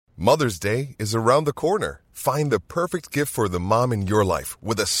Mother's Day is around the corner. Find the perfect gift for the mom in your life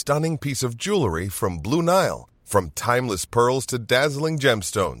with a stunning piece of jewelry from Blue Nile. From timeless pearls to dazzling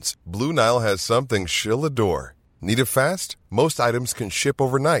gemstones, Blue Nile has something she'll adore. Need it fast? Most items can ship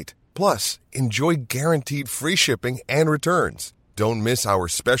overnight. Plus, enjoy guaranteed free shipping and returns. Don't miss our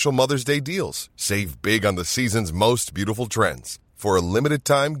special Mother's Day deals. Save big on the season's most beautiful trends. For a limited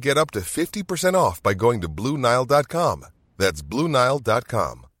time, get up to 50% off by going to BlueNile.com. That's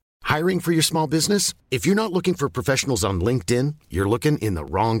BlueNile.com. Hiring for your small business? If you're not looking for professionals on LinkedIn, you're looking in the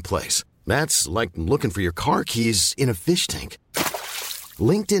wrong place. That's like looking for your car keys in a fish tank.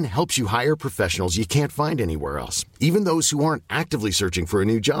 LinkedIn helps you hire professionals you can't find anywhere else, even those who aren't actively searching for a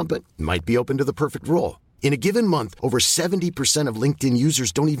new job but might be open to the perfect role. In a given month, over 70% of LinkedIn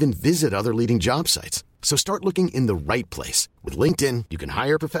users don't even visit other leading job sites. So start looking in the right place. With LinkedIn, you can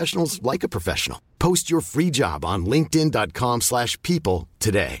hire professionals like a professional. Post your free job on linkedin.com/people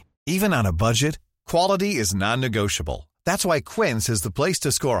today. Even on a budget, quality is non-negotiable. That's why Quince is the place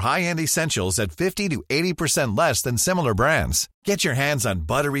to score high-end essentials at 50 to 80% less than similar brands. Get your hands on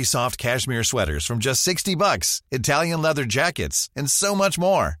buttery soft cashmere sweaters from just $60, Italian leather jackets, and so much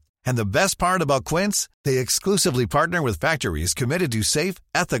more. And the best part about Quince, they exclusively partner with factories committed to safe,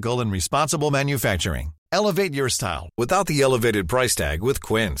 ethical, and responsible manufacturing. Elevate your style without the elevated price tag with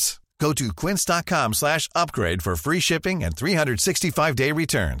Quince. Go to quince.com/upgrade for free shipping and 365-day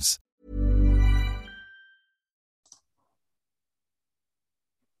returns.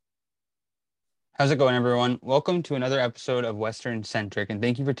 How's it going, everyone? Welcome to another episode of WesternCentric, and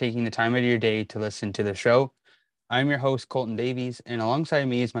thank you for taking the time out of your day to listen to the show. I'm your host, Colton Davies, and alongside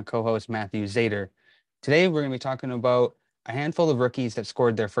me is my co-host, Matthew Zader. Today, we're going to be talking about a handful of rookies that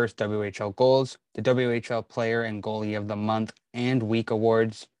scored their first WHL goals, the WHL Player and Goalie of the Month and Week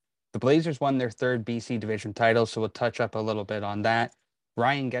awards. The Blazers won their third BC Division title, so we'll touch up a little bit on that.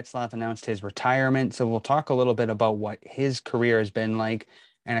 Ryan Getzlaf announced his retirement, so we'll talk a little bit about what his career has been like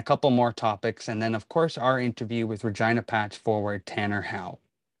and a couple more topics. And then, of course, our interview with Regina Pats forward Tanner Howe.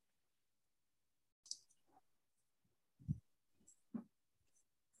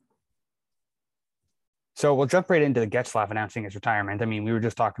 So we'll jump right into the Getzlaf announcing his retirement. I mean, we were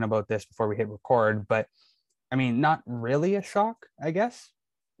just talking about this before we hit record, but I mean, not really a shock, I guess.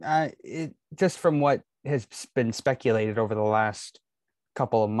 It just from what has been speculated over the last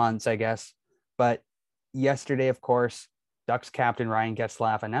couple of months, I guess. But yesterday, of course, Ducks captain Ryan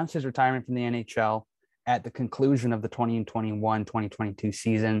Getzlaf announced his retirement from the NHL at the conclusion of the 2021-2022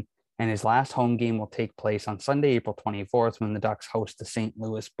 season, and his last home game will take place on Sunday, April 24th, when the Ducks host the St.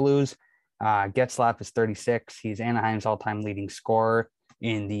 Louis Blues. Getzlaf is 36. He's Anaheim's all-time leading scorer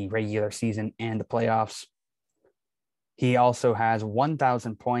in the regular season and the playoffs. He also has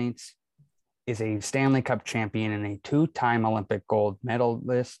 1,000 points, is a Stanley Cup champion, and a two-time Olympic gold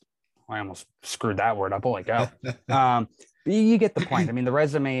medalist. I almost screwed that word up. Holy cow. You get the point. I mean, the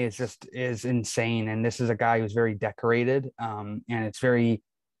resume is insane, and this is a guy who's very decorated, and it's very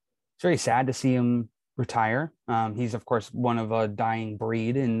sad to see him retire. He's, of course, one of a dying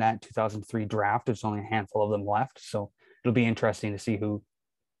breed in that 2003 draft. There's only a handful of them left, so it'll be interesting to see who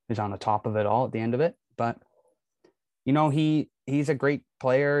is on the top of it all at the end of it. But you know, he's a great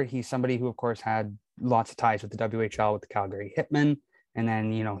player. He's somebody who, of course, had lots of ties with the WHL, with the Calgary Hitmen, and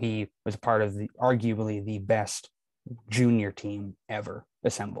then, you know, he was part of arguably the best junior team ever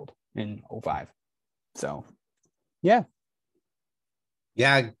assembled in 2005. So yeah.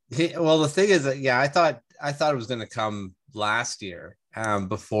 Well, the thing is that, I thought it was going to come last year,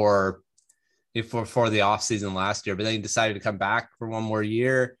 before the off season last year, but then he decided to come back for one more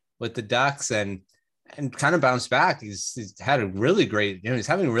year with the Ducks and kind of bounce back. He's had a really great, he's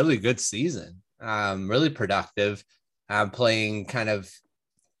having a really good season, really productive, playing kind of,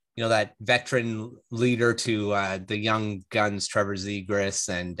 that veteran leader to the young guns, Trevor Zegras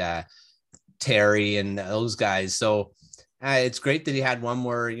and Terry and those guys. So it's great that he had one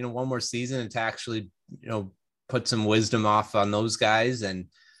more season and to actually, put some wisdom off on those guys. And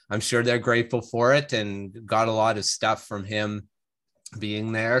I'm sure they're grateful for it and got a lot of stuff from him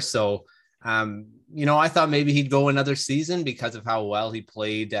being there. So, I thought maybe he'd go another season because of how well he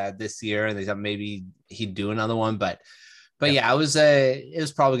played this year, and they thought maybe he'd do another one. But it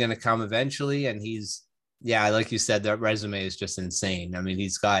was probably going to come eventually. And he's, like you said, that resume is just insane. I mean,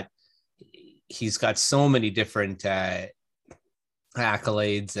 he's got so many different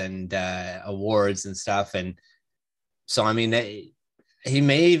accolades and awards and stuff. And so, I mean, he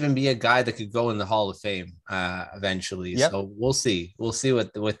may even be a guy that could go in the Hall of Fame eventually. Yep. So we'll see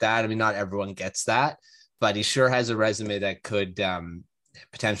with that. I mean, not everyone gets that, but he sure has a resume that could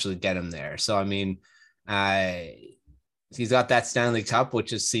potentially get him there. So, I mean, he's got that Stanley Cup,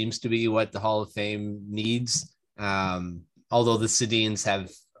 which seems to be what the Hall of Fame needs. Although the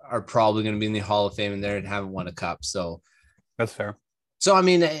Sedins are probably going to be in the Hall of Fame and they haven't won a cup. So that's fair. So, I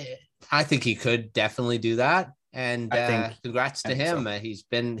mean, I think he could definitely do that. And congrats to him. So.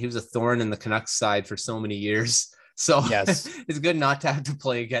 He was a thorn in the Canucks side for so many years. So yes, it's good not to have to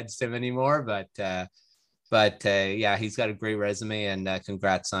play against him anymore. But yeah, he's got a great resume, and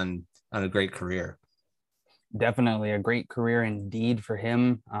congrats on a great career. Definitely a great career indeed for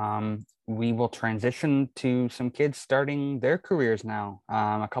him. We will transition to some kids starting their careers now.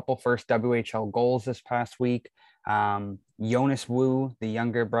 A couple first WHL goals this past week. Jonas Wu, the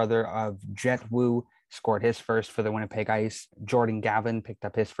younger brother of Jet Wu, scored his first for the Winnipeg Ice. Jordan Gavin picked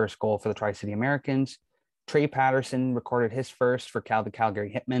up his first goal for the Tri-City Americans. Trey Patterson recorded his first for the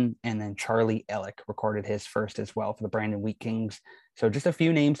Calgary Hitmen, and then Charlie Ellick recorded his first as well for the Brandon Wheat Kings. So just a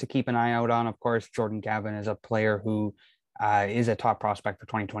few names to keep an eye out on. Of course, Jordan Gavin is a player who is a top prospect for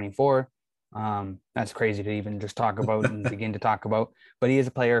 2024. That's crazy to even just talk about and begin to talk about, but he is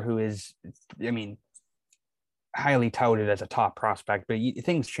a player who is, I mean, highly touted as a top prospect, but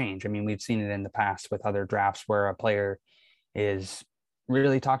things change. I mean, we've seen it in the past with other drafts where a player is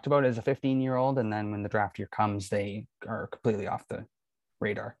really talked about as a 15-year-old, and then when the draft year comes, they are completely off the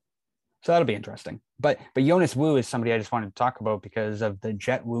radar. So that'll be interesting. But Jonas Wu is somebody I just wanted to talk about because of the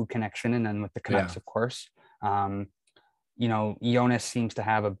Jet Wu connection, and then with the Canucks, of course. Jonas seems to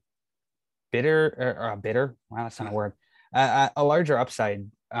have a bitter. Wow, that's not a word. A larger upside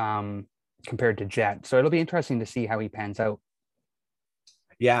compared to Jet. So it'll be interesting to see how he pans out.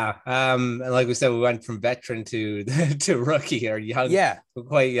 Yeah. And like we said, we went from veteran to rookie or young. Yeah.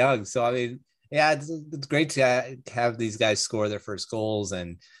 Quite young. So, I mean, yeah, it's great to have these guys score their first goals.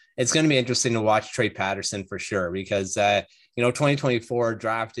 And it's going to be interesting to watch Trey Patterson for sure, because, 2024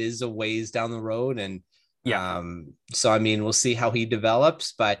 draft is a ways down the road. And so, I mean, we'll see how he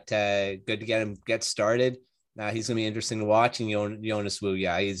develops, but good to get started. He's going to be interesting to watch. And Jonas Wu,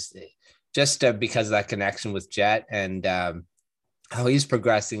 he's just because of that connection with Jet and how he's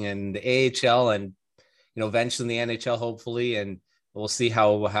progressing in the AHL and, eventually in the NHL, hopefully. And we'll see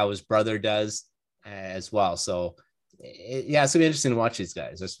how his brother does as well. So, it's going to be interesting to watch these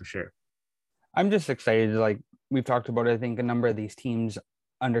guys. That's for sure. I'm just excited. Like we've talked about, I think a number of these teams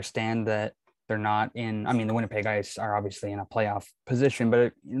understand that they're not in, I mean, the Winnipeg Ice are obviously in a playoff position, but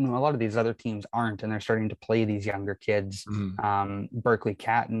a lot of these other teams aren't, and they're starting to play these younger kids. Mm-hmm. Berkeley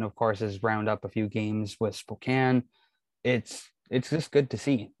Catton, of course, has round up a few games with Spokane. It's just good to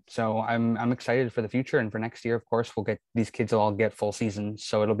see. So I'm excited for the future, and for next year, of course, these kids will all get full seasons.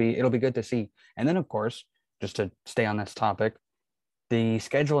 So it'll be good to see. And then, of course, just to stay on this topic, the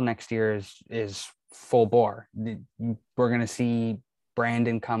schedule next year is full bore. We're going to see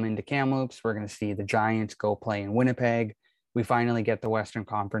Brandon come into Kamloops. We're going to see the Giants go play in Winnipeg. We finally get the Western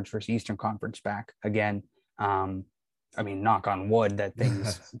Conference versus Eastern Conference back again. I mean, knock on wood that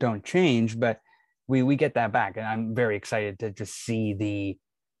things don't change, but we get that back. And I'm very excited to just see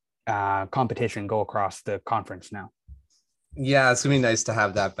the competition go across the conference now. Yeah, it's going to be nice to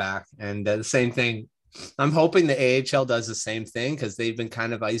have that back. And the same thing, I'm hoping the AHL does the same thing because they've been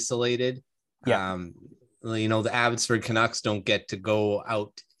kind of isolated. Yeah. The Abbotsford Canucks don't get to go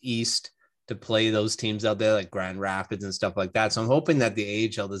out east to play those teams out there like Grand Rapids and stuff like that. So I'm hoping that the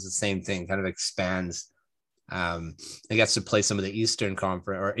AHL does the same thing, kind of expands. It gets to play some of the Eastern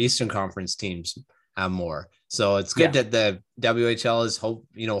Conference teams more. So it's good that the WHL is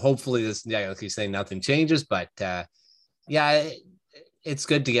hopefully this, like you say, nothing changes, but it's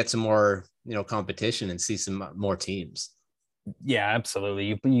good to get some more, competition and see some more teams. Yeah,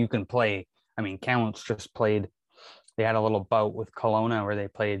 absolutely. You can play. I mean, Kamloops just played. They had a little bout with Kelowna where they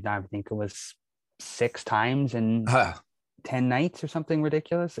played, I think it was 6 times in 10 nights or something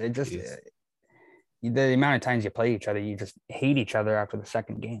ridiculous. It just, the amount of times you play each other, you just hate each other after the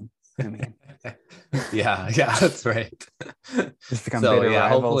second game. I mean, yeah, that's right. Just become bitter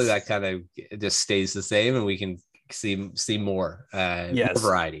rivals. Hopefully that kind of just stays the same and we can see more, more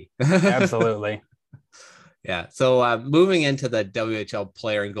variety. Absolutely. Yeah. So moving into the WHL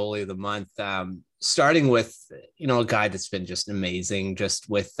player and goalie of the month, starting with, a guy that's been just amazing, just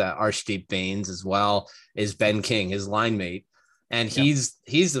with Arshdeep Bains as well, is Ben King, his line mate. And he's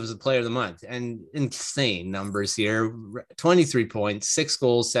the player of the month, and insane numbers here, 23 points, 6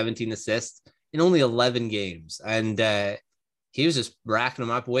 goals, 17 assists in only 11 games. And he was just racking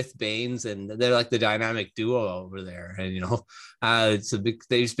them up with Bains, and they're like the dynamic duo over there. And,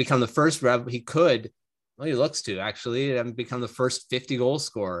 they've become the first he looks to actually become the first 50 goal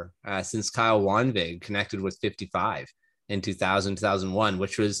scorer since Kyle Wanvig connected with 55 in 2001,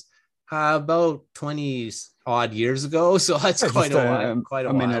 which was about 20 odd years ago. So that's quite a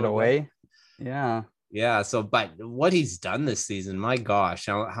minute while away. ago. Yeah. Yeah. So, but what he's done this season, my gosh,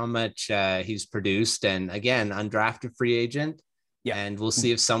 how much he's produced. And again, undrafted free agent. Yeah. And we'll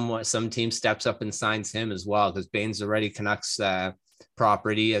see if some team steps up and signs him as well, because Bain's already Canucks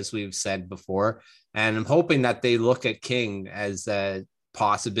property, as we've said before. And I'm hoping that they look at King as a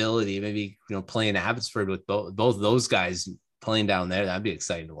possibility, maybe, playing Abbotsford with both of those guys playing down there. That'd be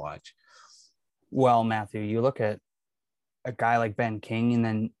exciting to watch. Well, Matthew, you look at a guy like Ben King, and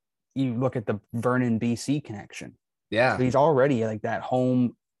then you look at the Vernon, BC connection. Yeah. So he's already like that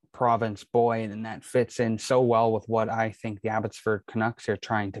home province boy, and that fits in so well with what I think the Abbotsford Canucks are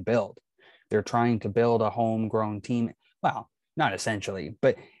trying to build. They're trying to build a homegrown team. Well, not essentially,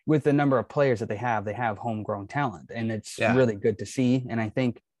 but with the number of players that they have homegrown talent, and it's really good to see. And I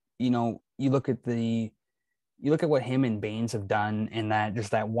think, you look at what him and Baines have done, and that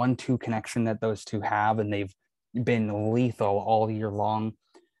just that 1-2 connection that those two have, and they've been lethal all year long.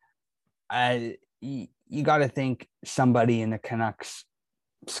 You got to think somebody in the Canucks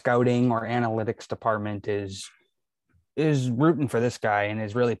scouting or analytics department is rooting for this guy and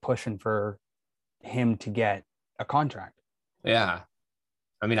is really pushing for him to get a contract. Yeah.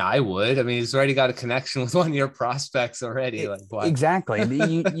 I mean, I would. I mean, he's already got a connection with one of your prospects already. Like, what? Exactly.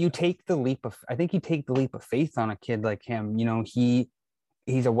 you take the leap of, I think you take the leap of faith on a kid like him.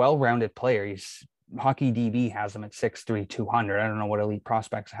 He's a well-rounded player. He's Hockey DB has him at 6'3", 200. I don't know what Elite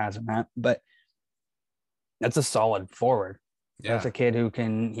Prospects has him at, but that's a solid forward. Yeah. That's a kid who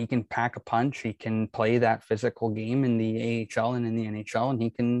can pack a punch. He can play that physical game in the AHL and in the NHL, and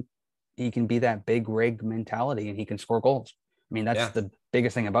he can be that big rig mentality, and he can score goals. I mean, that's the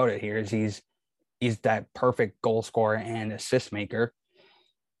biggest thing about it here is he's that perfect goal scorer and assist maker.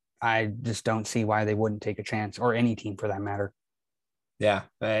 I just don't see why they wouldn't take a chance, or any team for that matter. Yeah,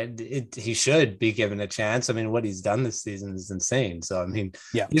 he should be given a chance. I mean, what he's done this season is insane. So, I mean,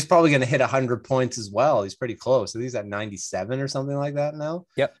 he's probably going to hit 100 points as well. He's pretty close. So he's at 97 or something like that now.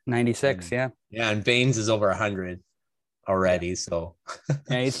 Yep, 96, Yeah, and Baines is over 100 already. Yeah. So,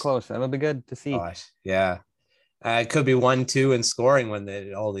 yeah, he's close. That'll be good to see. Gosh, yeah. It could be 1-2 in scoring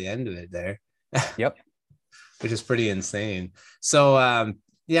when all the end of it there. Yep. Which is pretty insane. So,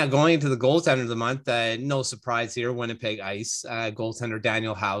 going into the goaltender of the month, no surprise here, Winnipeg Ice, goaltender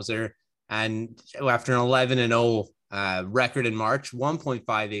Daniel Hauser. And after an 11-0 record in March,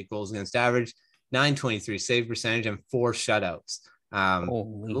 1.58 goals against average, 923 save percentage, and 4 shutouts.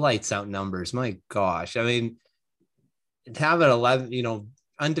 Lights out numbers. My gosh. I mean, to have it 11,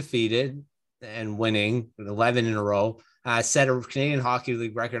 undefeated and winning 11 in a row, set a Canadian Hockey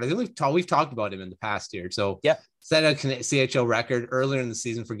League record. I think we've talked about him in the past year. So set a CHL record earlier in the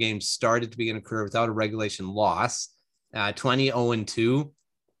season for games started to begin a career without a regulation loss. 20-0-2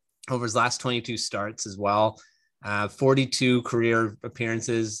 over his last 22 starts as well. 42 career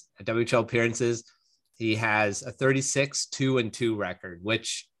appearances, WHL appearances. He has a 36-2-2 record,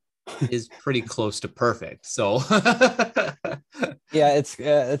 which is pretty close to perfect. So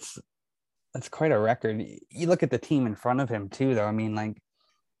that's quite a record. You look at the team in front of him too, though. I mean, like,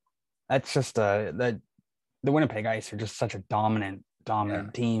 that's just the Winnipeg Ice are just such a dominant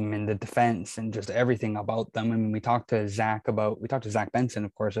team in the defense and just everything about them. I mean, we talked to Zach Benson,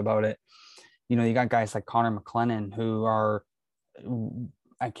 of course, about it. You got guys like Connor McLennan, who are,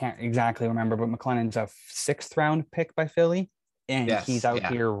 I can't exactly remember, but McLennan's a 6th round pick by Philly, and he's out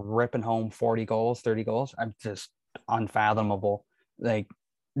here ripping home 40 goals, 30 goals. I'm just unfathomable. Like,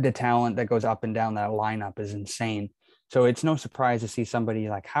 the talent that goes up and down that lineup is insane. So it's no surprise to see somebody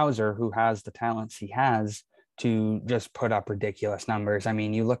like Hauser, who has the talents he has, to just put up ridiculous numbers. I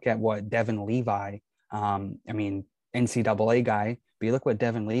mean, you look at what Devin Levi, NCAA guy, but you look what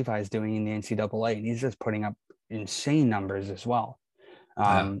Devin Levi is doing in the NCAA, and he's just putting up insane numbers as well.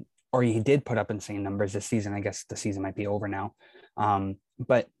 Or he did put up insane numbers this season. I guess the season might be over now.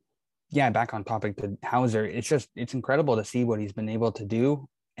 But yeah, back on topic to Hauser, it's incredible to see what he's been able to do.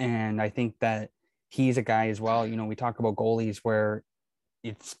 And I think that he's a guy as well. We talk about goalies where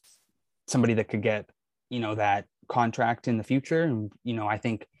it's somebody that could get, that contract in the future. And, I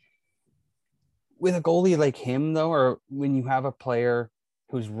think with a goalie like him, though, or when you have a player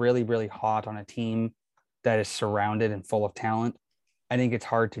who's really, really hot on a team that is surrounded and full of talent, I think it's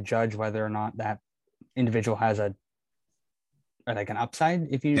hard to judge whether or not that individual has an upside,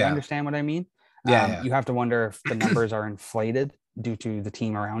 if you understand what I mean. You have to wonder if the numbers are inflated due to the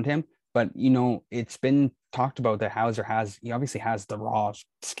team around him. But, it's been talked about that Hauser he obviously has the raw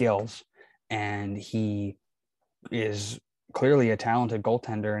skills, and he is clearly a talented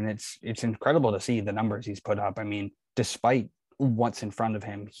goaltender. And it's incredible to see the numbers he's put up. I mean, despite what's in front of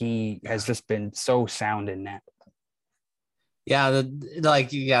him. He has just been so sound in net. Yeah,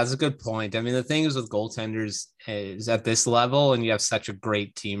 it's a good point. I mean, the thing is with goaltenders is at this level, and you have such a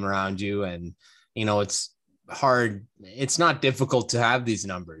great team around you, and it's hard. It's not difficult to have these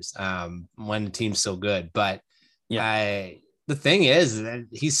numbers when the team's so good. But the thing is that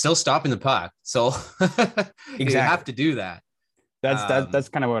he's still stopping the puck, so exactly. You have to do that. That's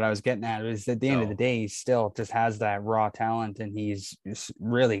kind of what I was getting at. Is at the end of the day, he still just has that raw talent, and he's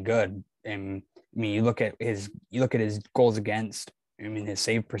really good. And I mean, you look at his goals against. I mean, his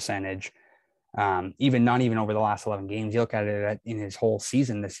save percentage. Not even over the last 11 games. You look at it in his whole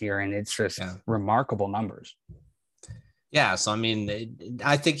season this year, and it's just remarkable numbers. Yeah, so I mean,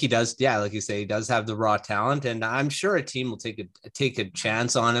 I think he does. Yeah, like you say, he does have the raw talent, and I'm sure a team will take a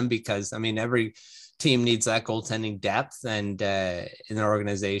chance on him because I mean, every team needs that goaltending depth, and in their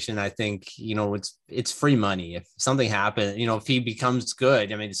organization, I think it's free money. If something happens, if he becomes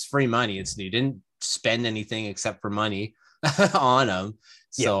good, I mean, it's free money. You didn't spend anything except for money on him,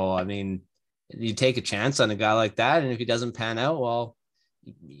 so I mean, you take a chance on a guy like that, and if he doesn't pan out, well,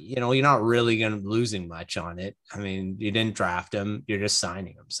 you're not really going to be losing much on it. I mean, you didn't draft him, you're just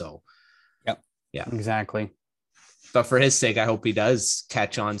signing him. So, yeah, exactly. But for his sake, I hope he does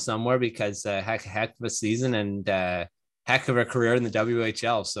catch on somewhere because heck of a season and heck of a career in the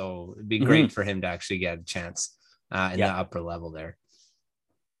WHL. So it'd be great for him to actually get a chance in the upper level there.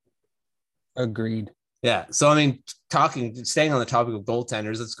 Agreed. Yeah. So, I mean, staying on the topic of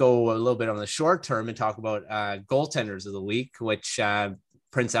goaltenders, let's go a little bit on the short term and talk about goaltenders of the week, which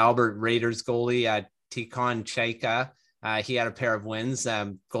Prince Albert Raiders goalie, Tikon Chaika, he had a pair of wins,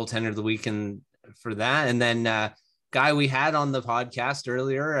 goaltender of the week for that. And then guy we had on the podcast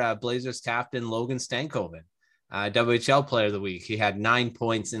earlier, Blazers captain Logan Stankoven, WHL player of the week. He had 9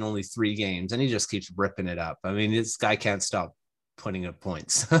 points in only 3 games, and he just keeps ripping it up. I mean, this guy can't stop putting up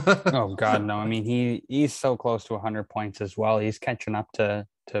points. Oh God, no. I mean, he's so close to 100 points as well. He's catching up to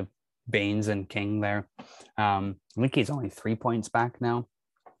Baines and King there. I think he's only 3 points back now.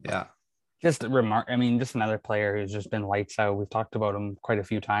 Yeah. Just just another player who's just been lights out. We've talked about him quite a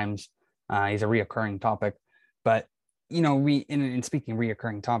few times. He's a reoccurring topic, but in speaking of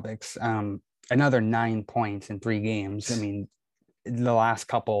reoccurring topics, another 9 points in 3 games. I mean, the last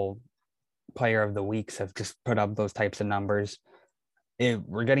couple player of the weeks have just put up those types of numbers.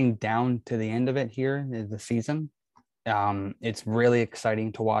 We're getting down to the end of it here in the season. It's really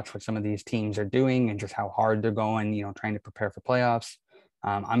exciting to watch what some of these teams are doing and just how hard they're going, trying to prepare for playoffs.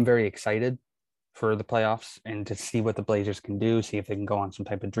 I'm very excited for the playoffs and to see what the Blazers can do, see if they can go on some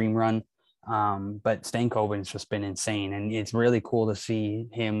type of dream run. But Stankoven's just been insane, and it's really cool to see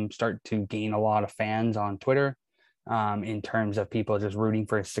him start to gain a lot of fans on Twitter, in terms of people just rooting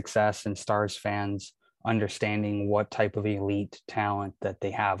for his success and Stars fans understanding what type of elite talent that they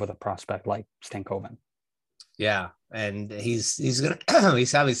have with a prospect like Stankoven. Yeah, and he's he's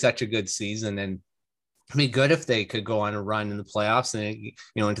having such a good season, and it'd be good if they could go on a run in the playoffs and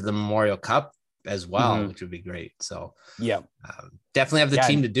into the Memorial Cup as well, which would be great. So definitely have the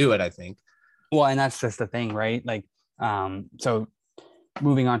team to do it, I think. Well, and that's just the thing, right? Like, so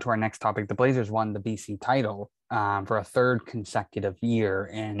moving on to our next topic, the Blazers won the BC title for a 3rd consecutive year,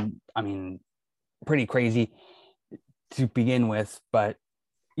 and I mean, pretty crazy to begin with, but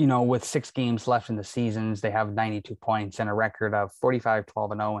with 6 games left in the seasons, they have 92 points and a record of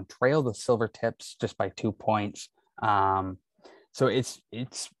 45-12-0 and trail the Silver Tips just by 2 points. So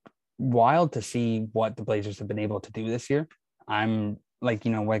it's wild to see what the Blazers have been able to do this year. I'm like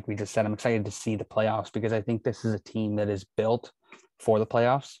we just said, I'm excited to see the playoffs because I think this is a team that is built for the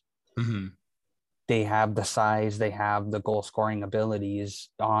playoffs. Mm-hmm. They have the size, they have the goal scoring abilities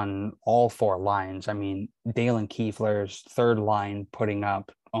on all 4 lines. I mean, Dalen Kiefler's 3rd line putting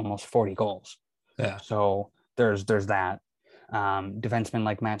up almost 40 goals. Yeah. So there's that. Defensemen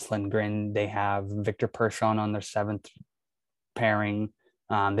like Mats Lindgren, they have Victor Persson on their 7th pairing.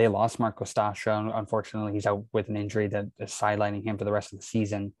 They lost Marco Stasha. Unfortunately, he's out with an injury that is sidelining him for the rest of the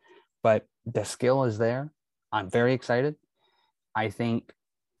season. But the skill is there. I'm very excited. I think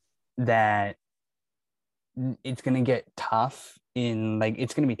that it's going to get tough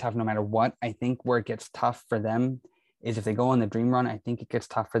it's going to be tough no matter what. I think where it gets tough for them is if they go on the dream run. I think it gets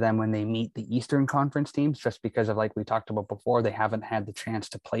tough for them when they meet the Eastern Conference teams, just because of, like we talked about before, they haven't had the chance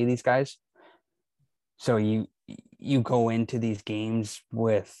to play these guys. So you go into these games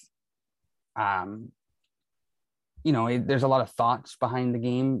with, there's a lot of thoughts behind the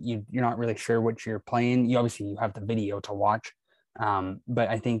game. You're not really sure what you're playing. You have the video to watch. But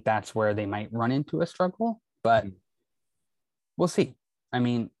I think that's where they might run into a struggle, but we'll see. I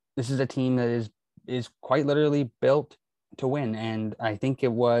mean, this is a team that is quite literally built to win. And I think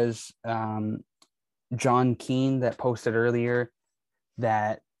it was John Keane that posted earlier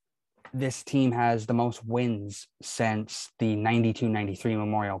that this team has the most wins since the 92-93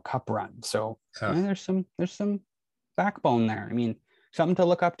 Memorial Cup run. So I mean, there's some backbone there. I mean, something to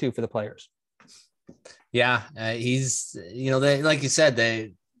look up to for the players. Yeah, he's, like you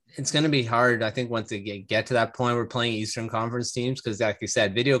said, it's going to be hard, I think, once they get to that point. We're playing Eastern Conference teams because, like you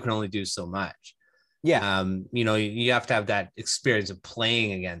said, video can only do so much. Yeah. You have to have that experience of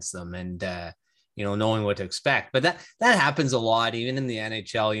playing against them and, knowing what to expect. But that happens a lot, even in the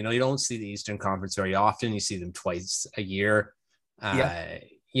NHL. You don't see the Eastern Conference very often. You see them twice a year.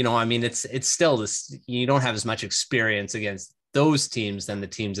 It's still this, you don't have as much experience against those teams than the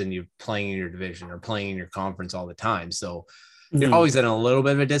teams that you're playing in your division or playing in your conference all the time. So you're always in a little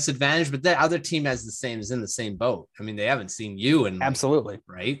bit of a disadvantage, but the other team is in the same boat. I mean, they haven't seen you absolutely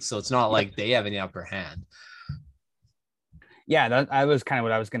right. So it's not like they have any upper hand. Yeah, that was kind of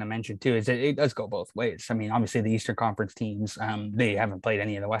what I was going to mention too, is it does go both ways. I mean, obviously the Eastern Conference teams, they haven't played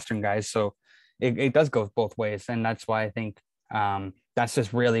any of the Western guys. So it does go both ways. And that's why I think that's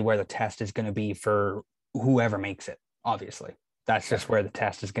just really where the test is going to be for whoever makes it. Obviously, that's just where the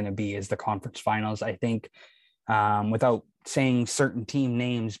test is going to be, is the conference finals. I think without saying certain team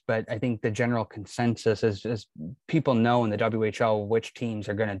names, but I think the general consensus is people know in the WHL which teams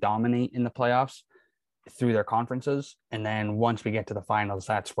are going to dominate in the playoffs through their conferences. And then once we get to the finals,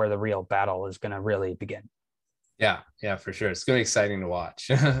 that's where the real battle is going to really begin. Yeah, for sure. It's going to be exciting to watch.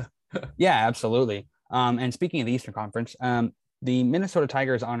 Yeah, absolutely. And speaking of the Eastern Conference, the Minnesota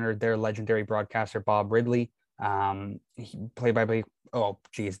Tigers honored their legendary broadcaster, Bob Ridley. Play-by-play. Oh,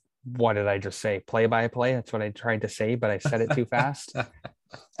 geez. What did I just say? Play-by-play. That's what I tried to say, but I said it too fast.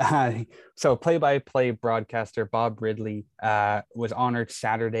 So play-by-play broadcaster Bob Ridley was honored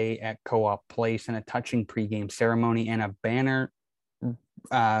Saturday at Co-op Place in a touching pregame ceremony and a banner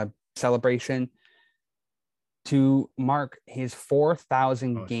celebration to mark his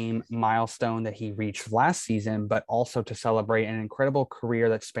 4,000 game milestone that he reached last season, but also to celebrate an incredible career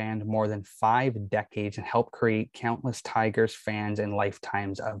that spanned more than 5 decades and helped create countless Tigers fans and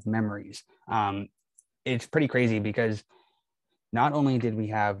lifetimes of memories. It's pretty crazy because not only did we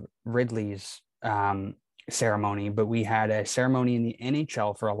have Ridley's ceremony, but we had a ceremony in the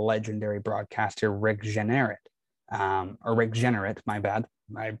NHL for a legendary broadcaster, Rick Jeanneret, my bad.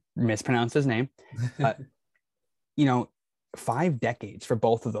 I mispronounced his name. 5 decades for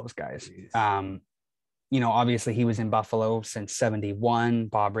both of those guys. Obviously he was in Buffalo since 71.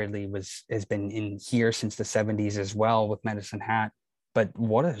 Bob Ridley has been in here since the 70s as well with Medicine Hat. But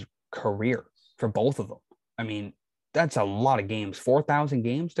what a career for both of them. I mean, that's a lot of games. 4,000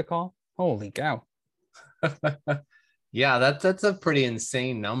 games to call. Holy cow. Yeah, that's a pretty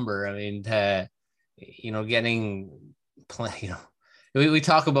insane number. I mean, we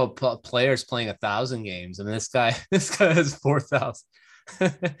talk about players playing 1,000 games. I mean, this guy has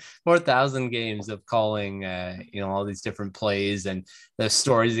 4,000 games of calling, all these different plays and the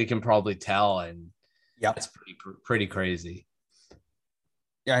stories he can probably tell. And it's pretty crazy.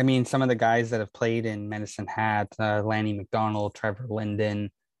 Yeah, I mean, some of the guys that have played in Medicine Hat, Lanny McDonald, Trevor Linden,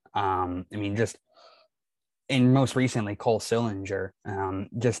 just and most recently Cole Sillinger,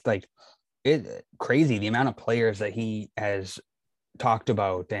 crazy the amount of players that he has talked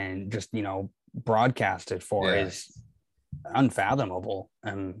about and just broadcasted for is unfathomable.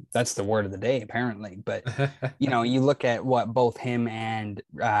 That's the word of the day apparently. But you look at what both him and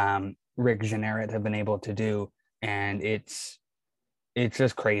Rick Jeanneret have been able to do, and it's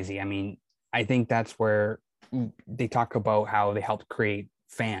just crazy. I mean, I think that's where they talk about how they helped create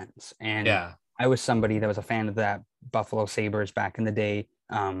fans. And I was somebody that was a fan of that Buffalo Sabres back in the day.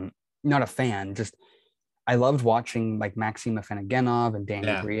 Not a fan, just I loved watching like Maxim Afinogenov and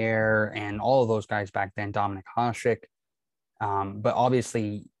Danny Briere and all of those guys back then, Dominic Hasek. But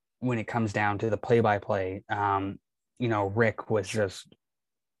obviously when it comes down to the play-by-play, Rick was just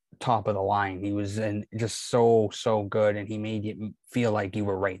top of the line. He was just so good, and he made you feel like you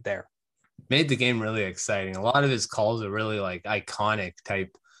were right there. Made the game really exciting. A lot of his calls are really like iconic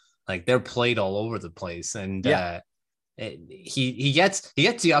type, like they're played all over the place. And he gets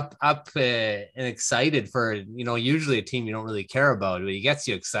you up and excited for usually a team you don't really care about, but he gets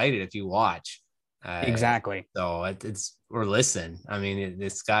you excited if you watch. Exactly. So it's or listen. I mean,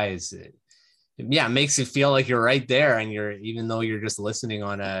 this guy is. It makes you feel like you're right there, and even though you're just listening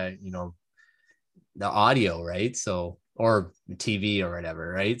on the audio, right? So, or TV or whatever,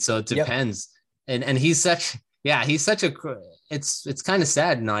 right? So it depends. And he's such a, it's kind of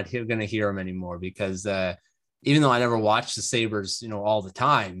sad not going to hear him anymore because even though I never watched the Sabres, all the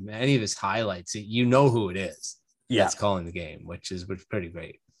time, any of his highlights, who it is. that's calling the game, which is pretty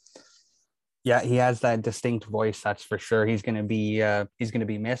great. Yeah, he has that distinct voice, that's for sure. He's going to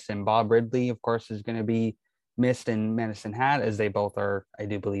be missed, and Bob Ridley, of course, is going to be missed in Medicine Hat, as they both are, I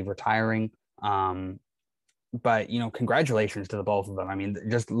do believe, retiring. But congratulations to the both of them. I mean,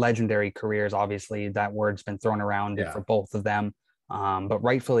 just legendary careers. Obviously, that word's been thrown around for both of them, but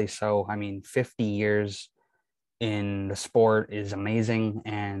rightfully so. I mean, 50 years in the sport is amazing,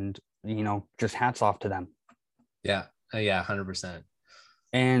 and just hats off to them. Yeah, 100%.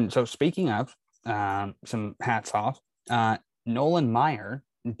 And so, speaking of some hats off, Nolan Meyer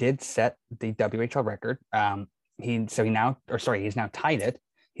did set the WHL record. He's now tied it.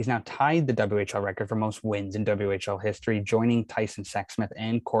 He's now tied the WHL record for most wins in WHL history, joining Tyson Sexsmith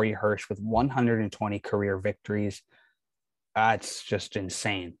and Corey Hirsch with 120 career victories. That's just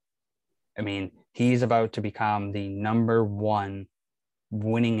insane. I mean, he's about to become the number one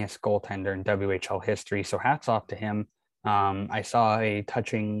winningest goaltender in WHL history. So hats off to him. I saw a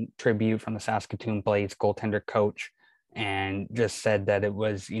touching tribute from the Saskatoon Blades goaltender coach, and just said that it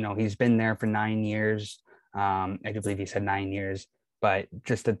was, he's been there for 9 years. I do believe he said 9 years, but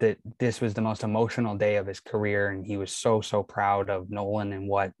just that this was the most emotional day of his career. And he was so proud of Nolan and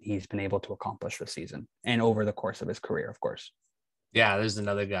what he's been able to accomplish this season and over the course of his career, of course. Yeah, there's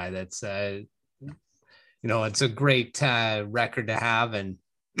another guy that's, it's a great record to have. And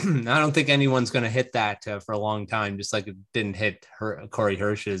I don't think anyone's going to hit that for a long time, just like it didn't hit Corey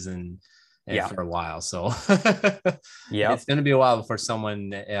Hirsch's and for a while. So it's going to be a while before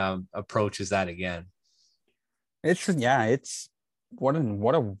someone approaches that again. It's what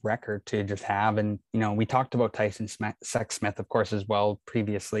a record to just have. And, we talked about Tyson Sexsmith, of course, as well,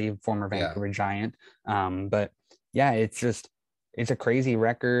 previously, former Vancouver Giant. But yeah, it's a crazy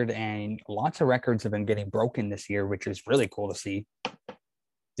record, and lots of records have been getting broken this year, which is really cool to see.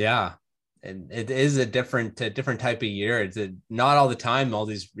 Yeah. And it is a different type of year. It's not all the time. All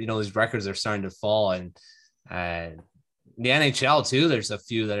these, these records are starting to fall, and the NHL too. There's a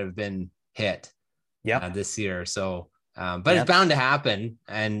few that have been hit this year. So, but it's bound to happen.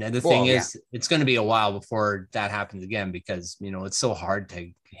 And the thing is, it's going to be a while before that happens again, because, it's so hard to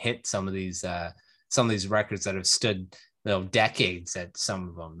hit some of these records that have stood, decades at some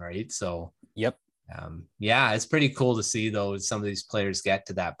of them. Right. So, it's pretty cool to see some of these players get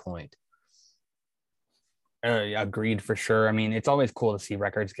to that point. Agreed, for sure. I mean, it's always cool to see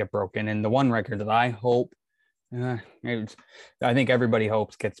records get broken. And the one record that I hope, I think everybody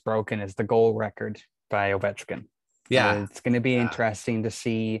hopes gets broken, is the goal record by Ovechkin. Yeah. It's going to be interesting to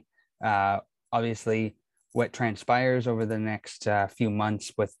see, obviously, what transpires over the next few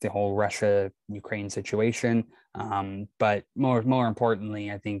months with the whole Russia-Ukraine situation. But more importantly,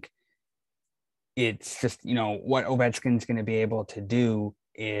 I think it's just, what Ovechkin's going to be able to do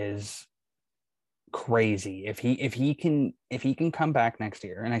is crazy. If he can come back next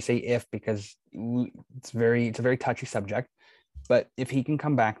year, and I say if because it's a very touchy subject, but if he can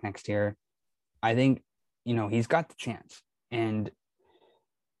come back next year, I think, he's got the chance. And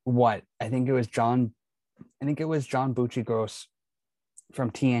I think it was John Bucci-Gross from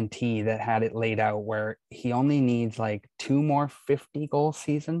TNT that had it laid out where he only needs like 2 more 50-goal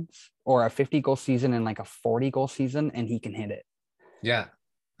seasons, or a 50-goal season and like a 40-goal season, and he can hit it. Yeah.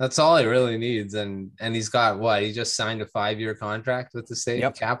 That's all he really needs. And he's got he just signed a 5-year contract with the state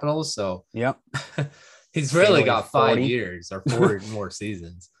Capitals. So he's really got 5 years or 4 more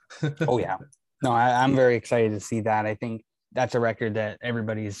seasons. Oh yeah. No, I'm very excited to see that. I think that's a record that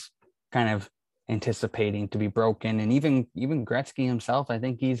everybody's kind of anticipating to be broken. And even Gretzky himself, I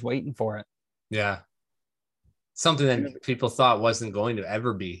think he's waiting for it. Yeah. Something that people thought wasn't going to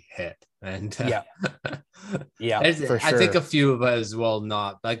ever be hit. And for sure. I think a few of us will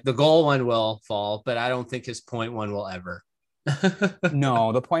not. Like the goal one will fall, but I don't think his point one will ever.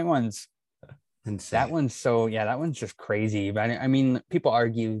 No, the point one's insane. That one's just crazy. But I mean, people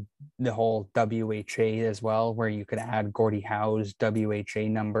argue the whole WHA as well, where you could add Gordie Howe's WHA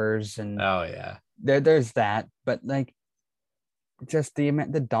numbers, and there's that. But like, just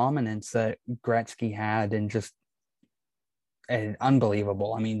the dominance that Gretzky had, and just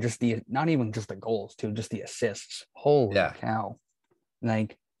unbelievable. I mean, just not even just the goals too, just the assists. Holy cow.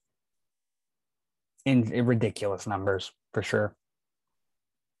 Like in ridiculous numbers for sure.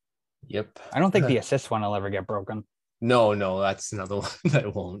 Yep. I don't think the assist one will ever get broken. No, that's another one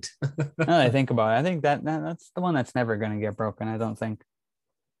that won't. Now that I think about it, I think that's the one that's never going to get broken, I don't think.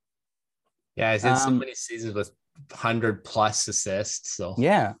 Yeah, he's in so many seasons with 100+ assists. So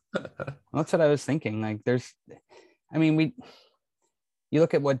yeah, that's what I was thinking. Like you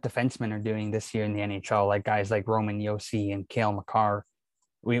look at what defensemen are doing this year in the NHL, like guys like Roman Josi and Cale Makar.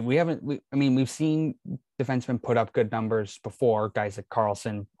 We haven't. We've seen defensemen put up good numbers before. Guys like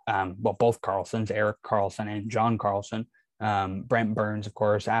Carlson, both Carlsons, Eric Carlson and John Carlson, Brent Burns, of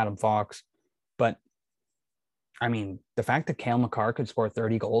course, Adam Fox. But I mean, the fact that Cale Makar could score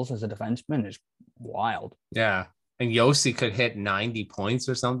 30 goals as a defenseman is wild. Yeah, and Yossi could hit 90 points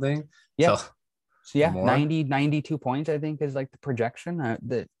or something. Yeah. So yeah, more? 92 points, I think, is like the projection.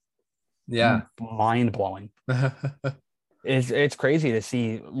 Mind blowing. It's crazy to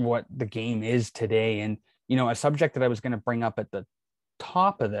see what the game is today. And, a subject that I was going to bring up at the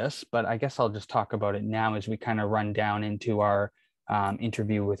top of this, but I guess I'll just talk about it now as we kind of run down into our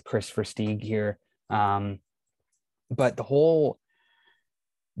interview with Chris Versteeg here. But the whole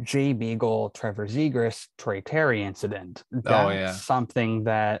Jay Beagle, Trevor Zegras, Troy Terry incident, that's something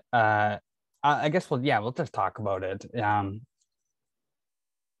that I guess we'll just talk about it.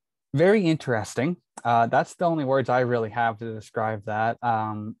 Very interesting. That's the only words I really have to describe that.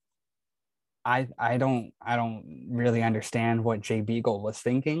 I don't really understand what Jay Beagle was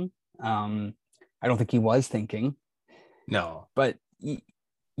thinking. I don't think he was thinking. No. But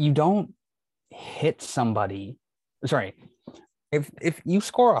you don't hit somebody. Sorry. If you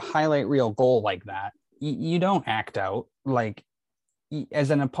score a highlight reel goal like that, you don't act out. Like,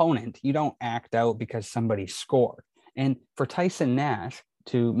 as an opponent, you don't act out because somebody scored. And for Tyson Nash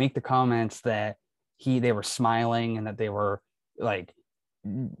to make the comments that they were smiling and that they were like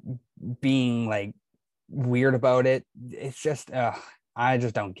being like weird about it, it's just I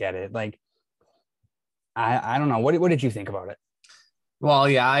just don't get it. Like, I don't know. What did you think about it? Well,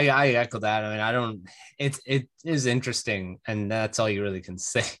 yeah, I echo that. I mean, it is interesting, and that's all you really can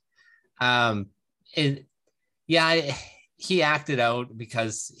say. He acted out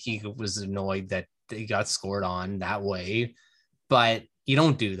because he was annoyed that he got scored on that way, but you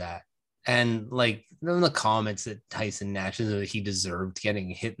don't do that. And like in the comments that Tyson Nash, he deserved getting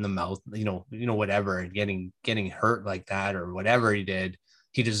hit in the mouth, whatever, getting hurt like that or whatever he did,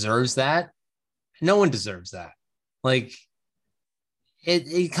 he deserves that. No one deserves that. Like,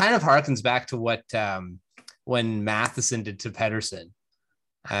 it kind of harkens back to what when Matheson did to Pedersen,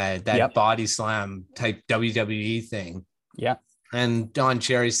 that body slam type WWE thing. Yeah. And Don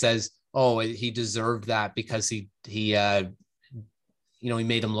Cherry says, oh, he deserved that because he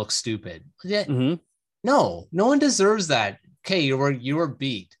made him look stupid. Yeah. Mm-hmm. No one deserves that. Okay, you were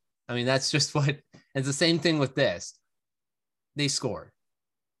beat. I mean, that's just what. It's the same thing with this. They scored.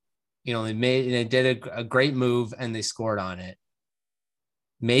 They did a great move and they scored on it.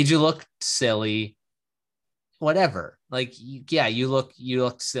 Made you look silly, whatever. Like, you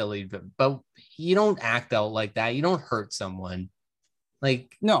look silly, but you don't act out like that. You don't hurt someone.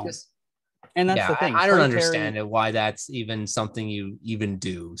 Like, no. And that's the thing. I don't understand it, why that's even something you even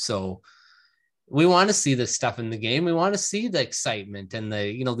do. So we want to see this stuff in the game. We want to see the excitement and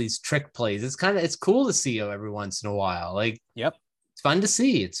the, these trick plays. It's cool to see every once in a while. Like, yep. It's fun to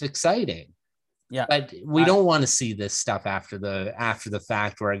see. It's exciting. Yeah. But we don't want to see this stuff after the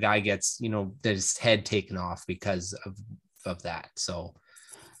fact where a guy gets, his head taken off because of that. So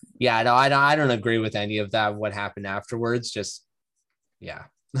yeah, no, I don't agree with any of that. What happened afterwards? Just, yeah.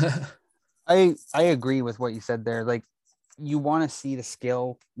 I agree with what you said there. Like, you want to see the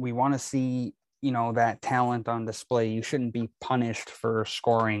skill. We want to see, that talent on display. You shouldn't be punished for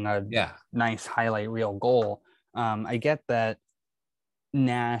scoring a nice highlight reel goal. I get that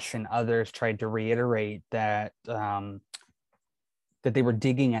Nash and others tried to reiterate that that they were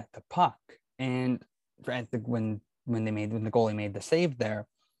digging at the puck, and when the goalie made the save there,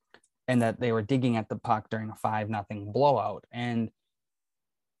 and that they were digging at the puck during a 5-0 blowout. And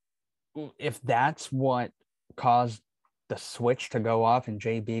if that's what caused the switch to go off in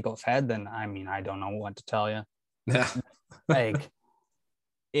Jay Beagle's head, then I don't know what to tell you. Yeah. Like,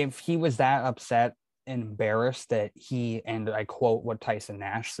 if he was that upset and embarrassed that he, and I quote what Tyson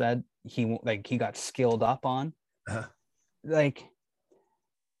Nash said, he got skilled up on, like,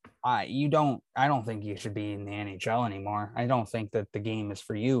 I don't think you should be in the NHL anymore. I don't think that the game is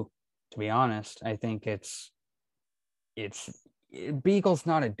for you, to be honest. I think it's Beagle's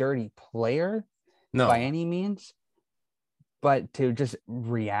not a dirty player by any means, but to just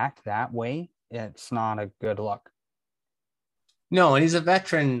react that way, it's not a good look. No, and he's a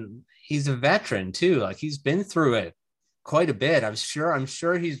veteran. He's a veteran too. Like, he's been through it quite a bit. I'm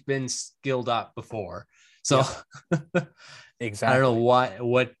sure he's been skilled up before. So exactly. I don't know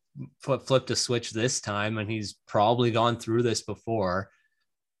what flipped a switch this time, and he's probably gone through this before.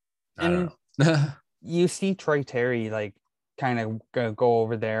 I don't know. You see Troy Terry like kind of go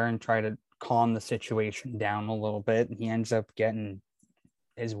over there and try to calm the situation down a little bit, and he ends up getting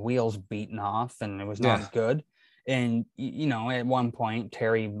his wheels beaten off, and it was not good. And, at one point,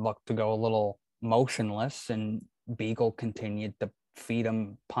 Terry looked to go a little motionless and Beagle continued to feed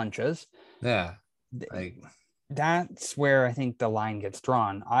him punches. Yeah. That's where I think the line gets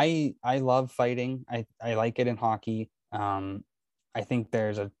drawn. I love fighting. I like it in hockey. I think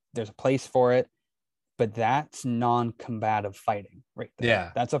there's a place for it, but that's non-combative fighting right there.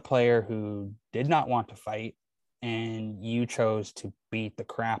 Yeah. That's a player who did not want to fight and you chose to beat the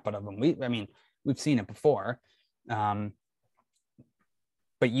crap out of him. We've seen it before. But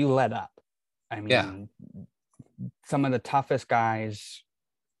you let up. Some of the toughest guys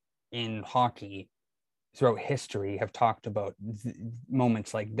in hockey throughout history have talked about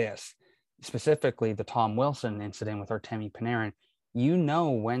moments like this, specifically the Tom Wilson incident with Artemi Panarin. You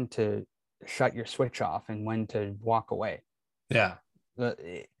know when to shut your switch off and when to walk away. Yeah.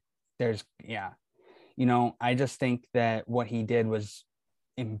 I just think that what he did was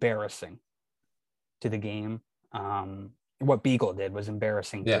embarrassing to the game. What Beagle did was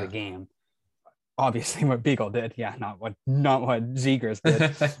embarrassing to the game. Obviously what Beagle did, not what Zegras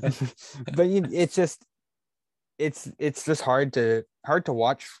did. But it's just hard to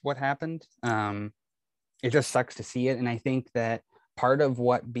watch what happened. It just sucks to see it. And I think that part of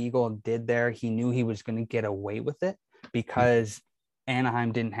what Beagle did there, he knew he was going to get away with it because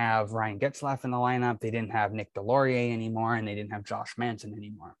Anaheim didn't have Ryan Getzlaf in the lineup. They didn't have Nick Delorier anymore, and they didn't have Josh Manson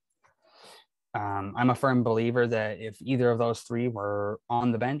anymore. I'm a firm believer that if either of those three were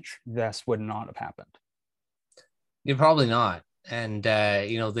on the bench, this would not have happened. Yeah, probably not. And, they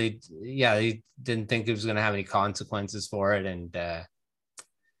didn't think it was going to have any consequences for it. And,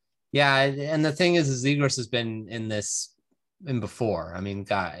 and the thing is Zegras has been in this before.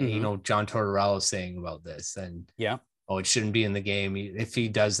 John Tortorella saying about this and it shouldn't be in the game. If he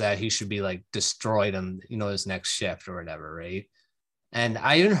does that, he should be like destroyed on, his next shift or whatever. Right. And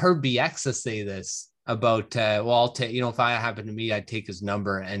I even heard Bieksa say this about, I'll take, if I happen to me, I'd take his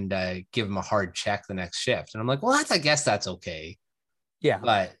number and give him a hard check the next shift. And I'm like, well, I guess that's okay. Yeah.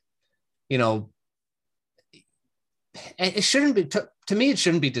 But, it shouldn't be, to me, it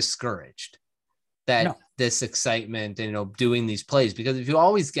shouldn't be discouraged that this excitement and, doing these plays, because if you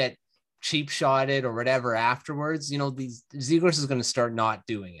always get cheap shotted or whatever afterwards, these Zegras is going to start not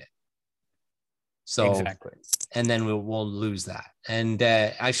doing it. So exactly. And then we'll lose that. And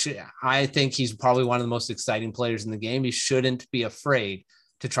I think he's probably one of the most exciting players in the game. He shouldn't be afraid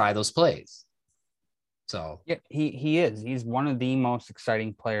to try those plays. So yeah, he is. He's one of the most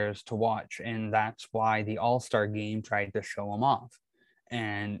exciting players to watch. And that's why the All-Star game tried to show him off.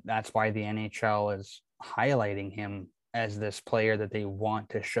 And that's why the NHL is highlighting him as this player that they want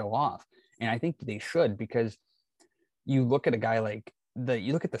to show off. And I think they should, because you look at a guy like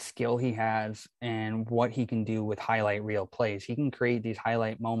you look at the skill he has and what he can do with highlight reel plays. He can create these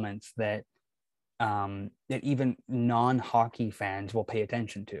highlight moments that that even non-hockey fans will pay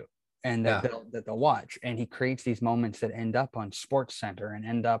attention to and that they'll watch. And he creates these moments that end up on Sports Center and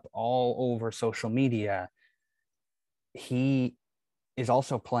end up all over social media. He is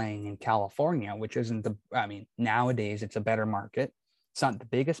also playing in California, which isn't nowadays it's a better market. It's not the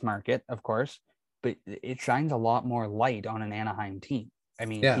biggest market, of course, but it shines a lot more light on an Anaheim team.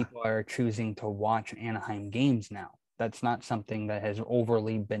 People are choosing to watch Anaheim games now. That's not something that has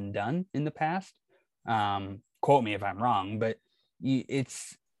overly been done in the past. Quote me if I'm wrong, but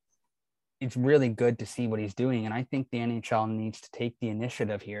it's really good to see what he's doing. And I think the NHL needs to take the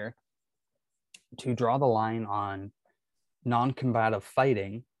initiative here to draw the line on non-combative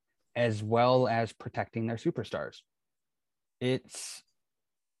fighting as well as protecting their superstars.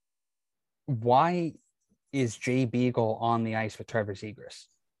 Why is Jay Beagle on the ice with Trevor Zegras?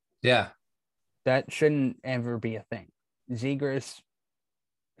 Yeah. That shouldn't ever be a thing. Zegras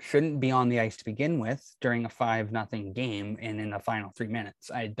shouldn't be on the ice to begin with during a 5-0 game and in the final 3 minutes.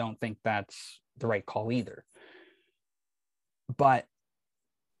 I don't think that's the right call either. But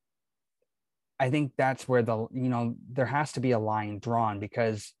I think that's where there has to be a line drawn,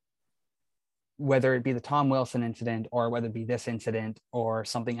 because whether it be the Tom Wilson incident or whether it be this incident or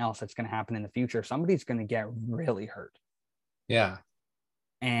something else that's going to happen in the future, somebody's going to get really hurt. Yeah.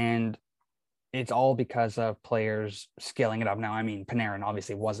 And it's all because of players scaling it up. Now, Panarin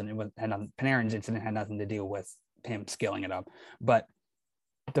obviously Panarin's incident had nothing to do with him scaling it up, but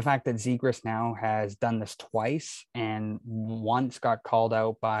the fact that Zegras now has done this twice and once got called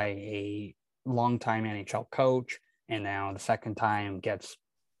out by a longtime NHL coach, and now the second time gets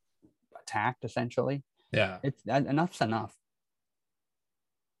attacked essentially. Yeah. Enough's enough.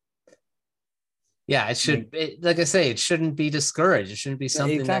 Yeah, like I say, it shouldn't be discouraged. It shouldn't be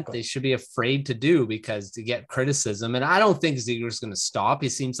something that they should be afraid to do because to get criticism. And I don't think Ziegler's going to stop. He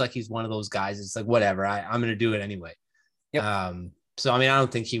seems like he's one of those guys. It's like, whatever, I'm going to do it anyway. Yep. So, I mean, I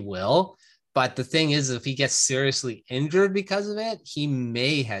don't think he will. But the thing is, if he gets seriously injured because of it, he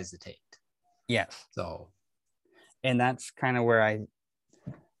may hesitate. Yes. So, and that's kind of where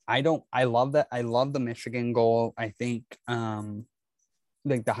I love that. I love the Michigan goal. I think,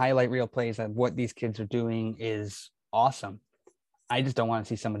 like the highlight reel plays of what these kids are doing is awesome. I just don't want to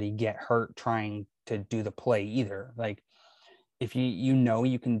see somebody get hurt trying to do the play either. Like if you know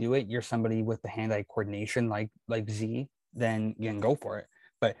you can do it, you're somebody with the hand-eye coordination like Z, then you can go for it.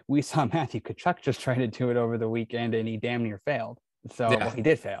 But we saw Matthew Tkachuk just try to do it over the weekend and he damn near failed. So well, he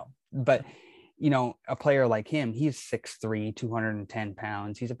did fail. But a player like him, he's 6'3", 210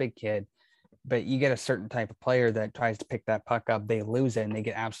 pounds. He's a big kid. But you get a certain type of player that tries to pick that puck up, they lose it, and they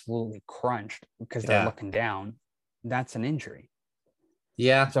get absolutely crunched because they're looking down. That's an injury.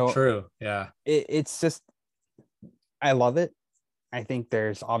 Yeah, so true. Yeah. It's just, I love it. I think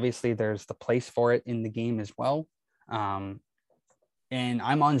there's the place for it in the game as well. And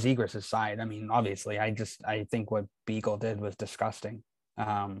I'm on Zegras' side. I mean, obviously, I think what Beagle did was disgusting.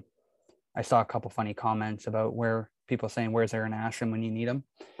 I saw a couple funny comments about where people saying, where's Aaron Asham when you need him?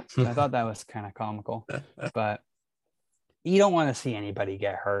 So I thought that was kind of comical, but you don't want to see anybody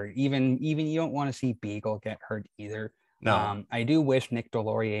get hurt. Even you don't want to see Beagle get hurt either. No. I do wish Nick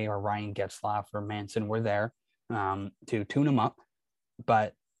Delorier or Ryan Getzlaf or Manson were there to tune him up,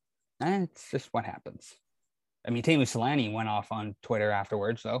 but it's just what happens. I mean, Teemu Selanne went off on Twitter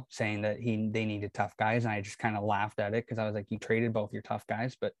afterwards, though, saying that they needed tough guys, and I just kind of laughed at it because I was like, you traded both your tough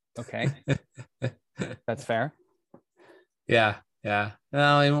guys, but okay, that's fair. Yeah.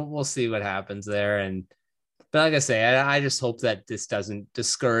 Well, we'll see what happens there, but like I say, I just hope that this doesn't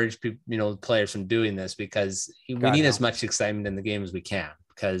discourage people, players from doing this because we need as much excitement in the game as we can.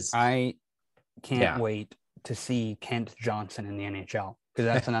 Because I can't wait to see Kent Johnson in the NHL. Because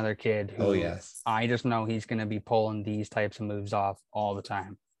that's another kid who I just know he's going to be pulling these types of moves off all the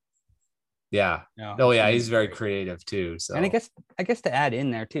time. Yeah. He's very creative too. So, and I guess to add in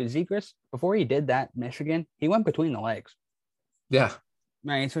there too, Zegras, before he did that Michigan, he went between the legs. Yeah.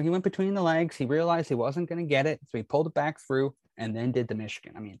 Right. So he went between the legs. He realized he wasn't going to get it, so he pulled it back through and then did the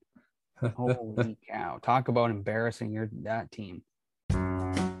Michigan. I mean, holy cow! Talk about embarrassing that team.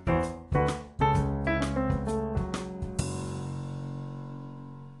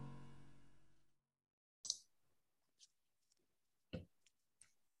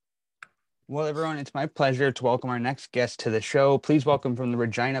 Well, everyone, it's my pleasure to welcome our next guest to the show. Please welcome from the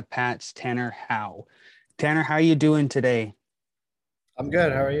Regina Pats, Tanner Howe. Tanner, how are you doing today? I'm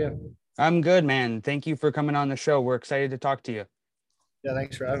good. How are you? I'm good, man. Thank you for coming on the show. We're excited to talk to you. Yeah,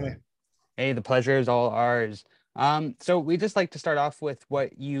 thanks for having me. Hey, the pleasure is all ours. So we just like to start off with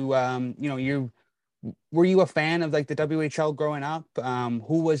what you, were you a fan of like the WHL growing up?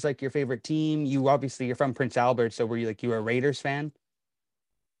 Who was like your favorite team? You're from Prince Albert, so were you a Raiders fan?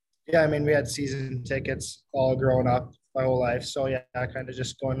 Yeah, I mean, we had season tickets all growing up my whole life. So, yeah, kind of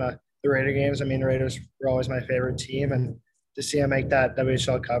just going to the Raider games. I mean, the Raiders were always my favorite team. And to see them make that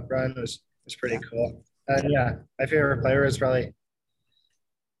WHL Cup run was pretty cool. And, my favorite player is probably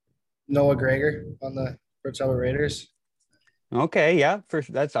Noah Gregor on the Prince Albert Raiders. Okay, yeah,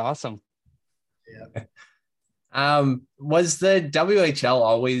 that's awesome. Yeah. Was the WHL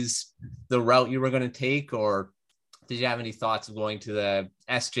always the route you were going to take, or did you have any thoughts of going to the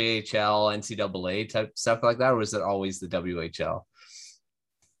SJHL, NCAA type stuff like that, or was it always the WHL?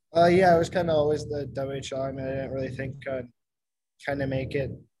 Yeah, it was kind of always the WHL. I mean, I didn't really think I'd kind of make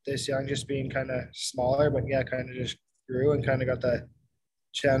it this young, just being kind of smaller, but yeah, kind of just grew and kind of got the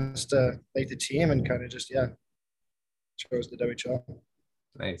chance to make the team and kind of just, chose the WHL.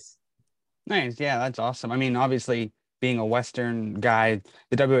 Nice. Yeah, that's awesome. I mean, obviously being a Western guy,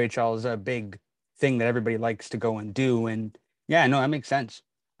 the WHL is a big thing that everybody likes to go and do. And yeah, no, that makes sense.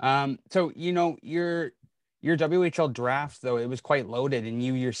 So, your WHL draft, though, it was quite loaded, and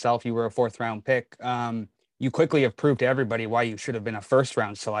you yourself, you were a 4th round pick. You quickly have proved to everybody why you should have been a 1st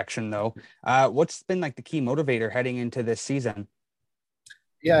round selection, though. What's been like the key motivator heading into this season?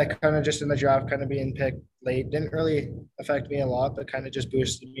 Yeah, kind of just in the draft, kind of being picked late didn't really affect me a lot, but kind of just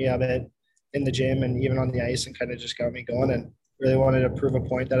boosted me a bit in the gym and even on the ice, and kind of just got me going, and really wanted to prove a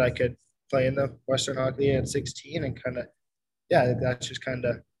point that I could play in the Western Hockey League at 16, and kind of, that just kind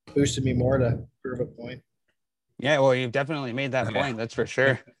of boosted me more to prove a point. Yeah, well, you've definitely made that point. That's for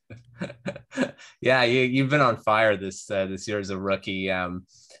sure. Yeah, you've been on fire this year as a rookie.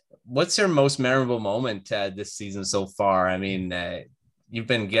 What's your most memorable moment this season so far? I mean, you've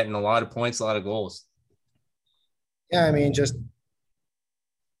been getting a lot of points, a lot of goals. Yeah, I mean, just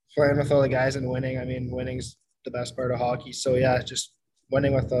playing with all the guys and winning. I mean, winning's the best part of hockey. So yeah, just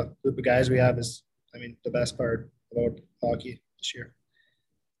winning with the group of guys we have is, I mean, the best part about hockey this year.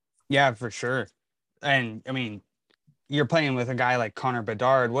 Yeah, for sure. And I mean, you're playing with a guy like Connor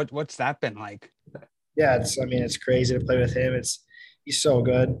Bedard. What's that been like? Yeah, it's crazy to play with him. He's so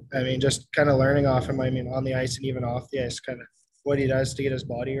good. I mean, just kind of learning off him. I mean, on the ice and even off the ice, kind of what he does to get his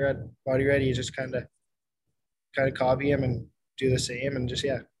body ready. You just kind of copy him and do the same, and just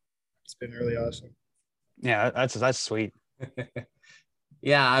it's been really awesome. Yeah, that's sweet.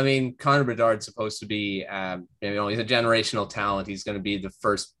 Yeah, I mean, Connor Bedard's supposed to be, he's a generational talent. He's going to be the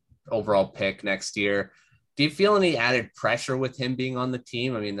first overall pick next year. Do you feel any added pressure with him being on the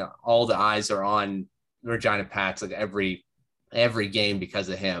team? I mean, all the eyes are on Regina Pats like every game because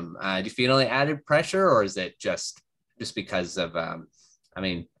of him. Do you feel any added pressure, or is it just because of?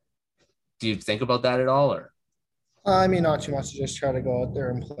 Do you think about that at all, or? I mean, not too much to just try to go out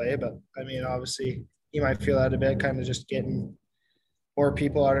there and play, but I mean, obviously, you might feel that a bit, kind of just getting more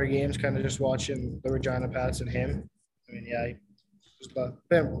people at our games, kind of just watching the Regina Pats and him. I mean, just a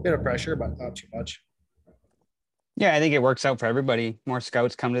bit of pressure, but not too much. Yeah, I think it works out for everybody. More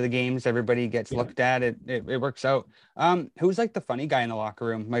scouts come to the games. Everybody gets looked at. It works out. Who's like the funny guy in the locker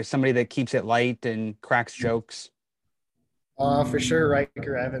room? Like somebody that keeps it light and cracks jokes? For sure,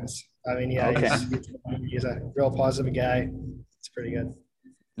 Riker Evans. I mean, Okay. He's a real positive guy. It's pretty good.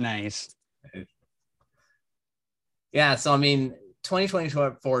 Nice. Yeah, so I mean,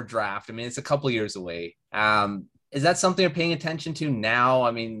 2024 draft. I mean, it's a couple years away. Is that something you're paying attention to now?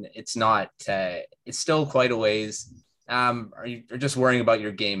 I mean, it's not. It's still quite a ways. Are you just worrying about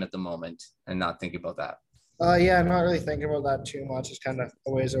your game at the moment and not thinking about that? I'm not really thinking about that too much. It's kind of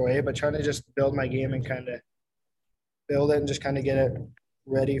a ways away, but trying to just build my game and kind of build it and just kind of get it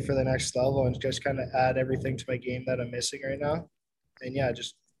ready for the next level and just kind of add everything to my game that I'm missing right now. And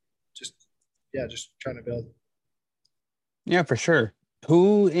just trying to build. Yeah, for sure.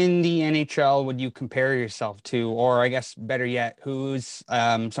 Who in the NHL would you compare yourself to? Or I guess better yet, who's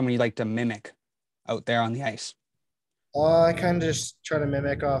someone you'd like to mimic out there on the ice? I kind of just try to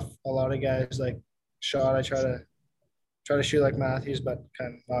mimic off a lot of guys like shot. I try to shoot like Matthews, but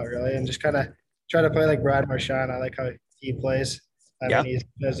kind of not really. And just kind of try to play like Brad Marchand. I like how he plays. I mean, he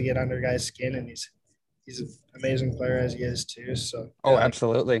does get under guys' skin, and he's an amazing player as he is too. So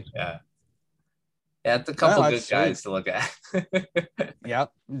absolutely. Yeah, it's a couple good guys to look at.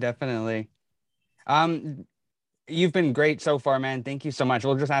 Yep, definitely. You've been great so far, man. Thank you so much.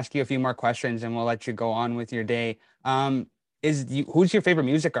 We'll just ask you a few more questions and we'll let you go on with your day. Who's your favorite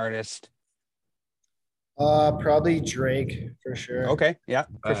music artist? Probably Drake for sure. Okay, yeah,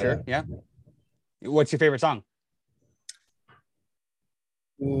 for sure. Yeah. What's your favorite song?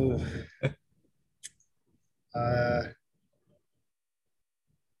 Ooh.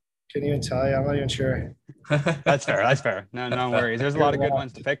 Couldn't even tell you. I'm not even sure. That's fair. No worries. There's a lot of good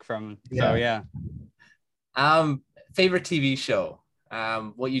ones to pick from. So yeah. Favorite TV show?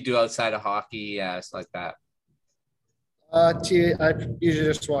 What you do outside of hockey, stuff like that. TV, I usually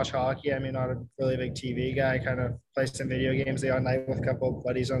just watch hockey. I mean, not a really big TV guy. I kind of play some video games the odd night with a couple of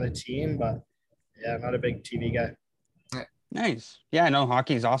buddies on the team, but yeah, not a big TV guy. Nice. Yeah, no,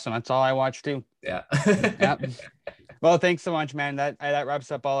 hockey's awesome. That's all I watch too. Yeah. Yeah. Well, thanks so much, man. That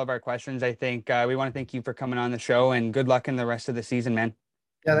wraps up all of our questions. I think we want to thank you for coming on the show and good luck in the rest of the season, man.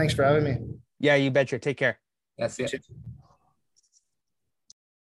 Yeah, thanks for having me. Yeah, you betcha. Take care. That's it.